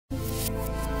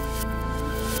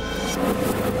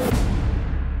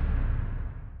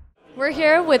We're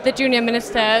here with the Junior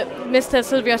Minister, Mr.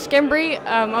 Silvio Schembri,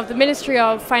 of the Ministry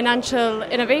of Financial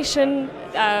Innovation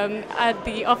at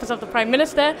the Office of the Prime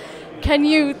Minister. Can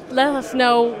you let us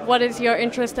know what is your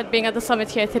interest in being at the summit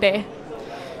here today?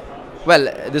 Well,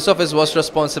 this office was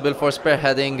responsible for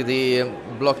spearheading the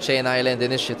Blockchain Island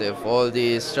initiative, all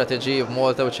the strategy of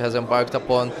Malta which has embarked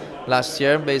upon last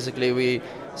year. Basically, we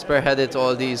spearheaded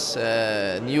all these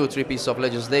new three pieces of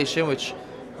legislation which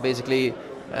basically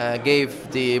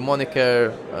gave the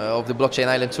moniker of the Blockchain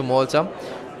Island to Malta,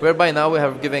 whereby now we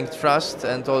have giving trust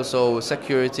and also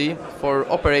security for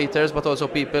operators, but also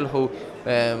people who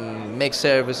make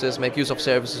use of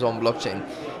services on blockchain.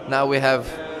 Now we have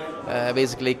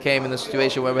basically came in a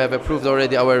situation where we have approved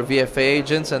already our VFA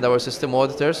agents and our system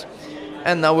auditors,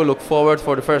 and now we look forward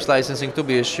for the first licensing to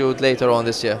be issued later on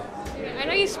this year. I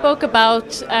know you spoke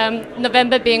about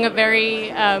November being a very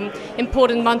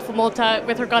important month for Malta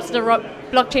with regards to the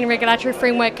blockchain regulatory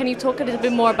framework. Can you talk a little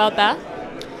bit more about that?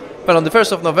 Well, on the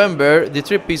 1st of November, the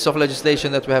three pieces of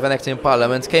legislation that we have enacted in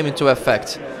Parliament came into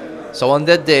effect. So on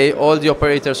that day, all the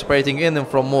operators operating in and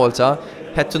from Malta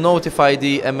had to notify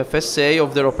the MFSA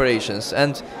of their operations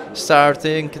and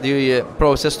starting the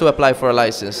process to apply for a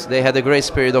license. They had a grace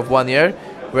period of 1 year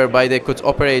whereby they could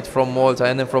operate from Malta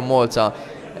and then from Malta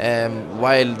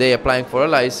while they applying for a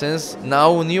license.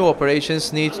 Now new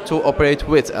operations need to operate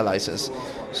with a license.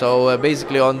 So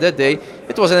basically on that day,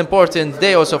 it was an important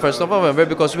day also 1st of November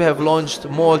because we have launched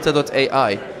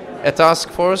Malta.ai, a task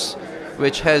force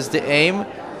which has the aim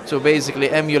to basically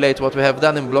emulate what we have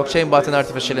done in blockchain but in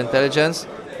artificial intelligence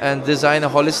and design a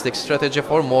holistic strategy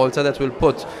for Malta that will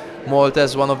put Malta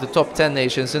as one of the top 10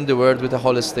 nations in the world with a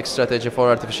holistic strategy for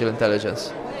artificial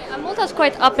intelligence. Malta is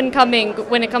quite up and coming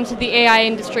when it comes to the AI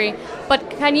industry, but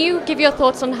can you give your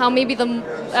thoughts on how maybe the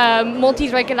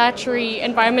Maltese regulatory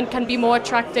environment can be more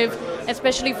attractive,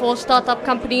 especially for startup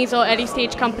companies or early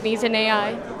stage companies in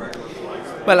AI?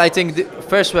 Well, I think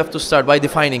first we have to start by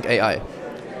defining AI.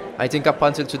 I think up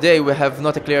until today we have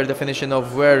not a clear definition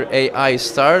of where AI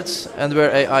starts and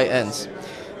where AI ends.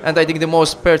 And I think the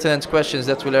most pertinent questions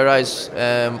that will arise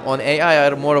on AI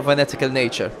are more of an ethical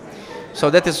nature. So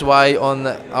that is why on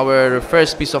our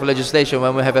first piece of legislation,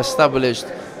 when we have established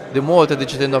the Malta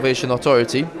Digital Innovation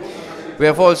Authority, we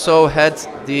have also had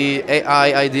the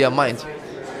AI idea in mind.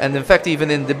 And in fact,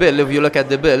 even in the bill, if you look at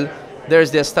the bill, there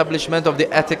is the establishment of the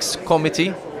Ethics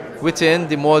Committee within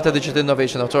the Malta Digital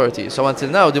Innovation Authority. So until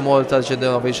now, the Malta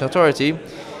Digital Innovation Authority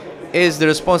is the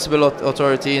responsible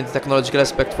authority in the technological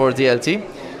aspect for DLT,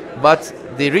 but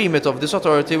the remit of this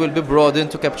authority will be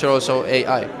broadened to capture also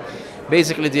AI.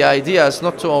 Basically, the idea is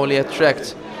not to only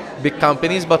attract big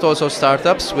companies, but also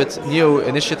startups with new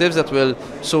initiatives that will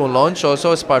soon launch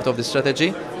also as part of the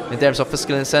strategy in terms of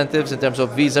fiscal incentives, in terms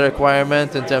of visa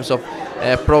requirement, in terms of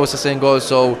processing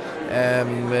also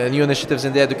new initiatives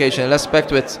in the educational aspect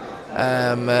with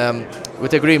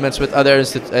agreements with other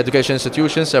education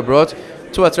institutions abroad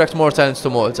to attract more talents to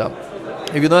Malta.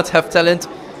 If you do not have talent,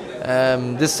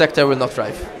 this sector will not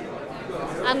thrive.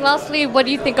 And lastly, what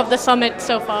do you think of the summit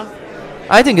so far?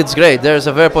 I think it's great. There's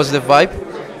a very positive vibe.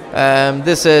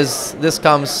 This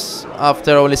comes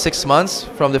after only 6 months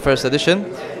from the first edition.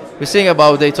 We're seeing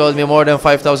about, they told me, more than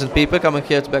 5,000 people coming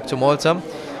here back to Malta.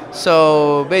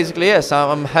 So basically, yes,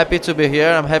 I'm happy to be here.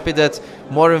 I'm happy that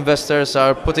more investors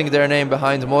are putting their name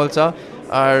behind Malta,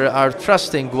 are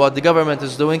trusting what the government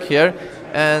is doing here,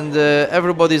 and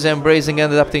everybody's embracing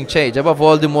and adapting change. Above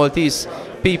all, the Maltese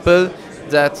people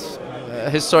that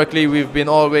historically we've been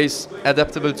always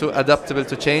adaptable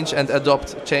to change and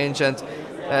adopt change, and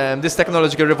this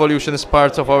technological revolution is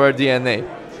part of our DNA.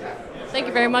 Thank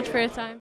you very much for your time.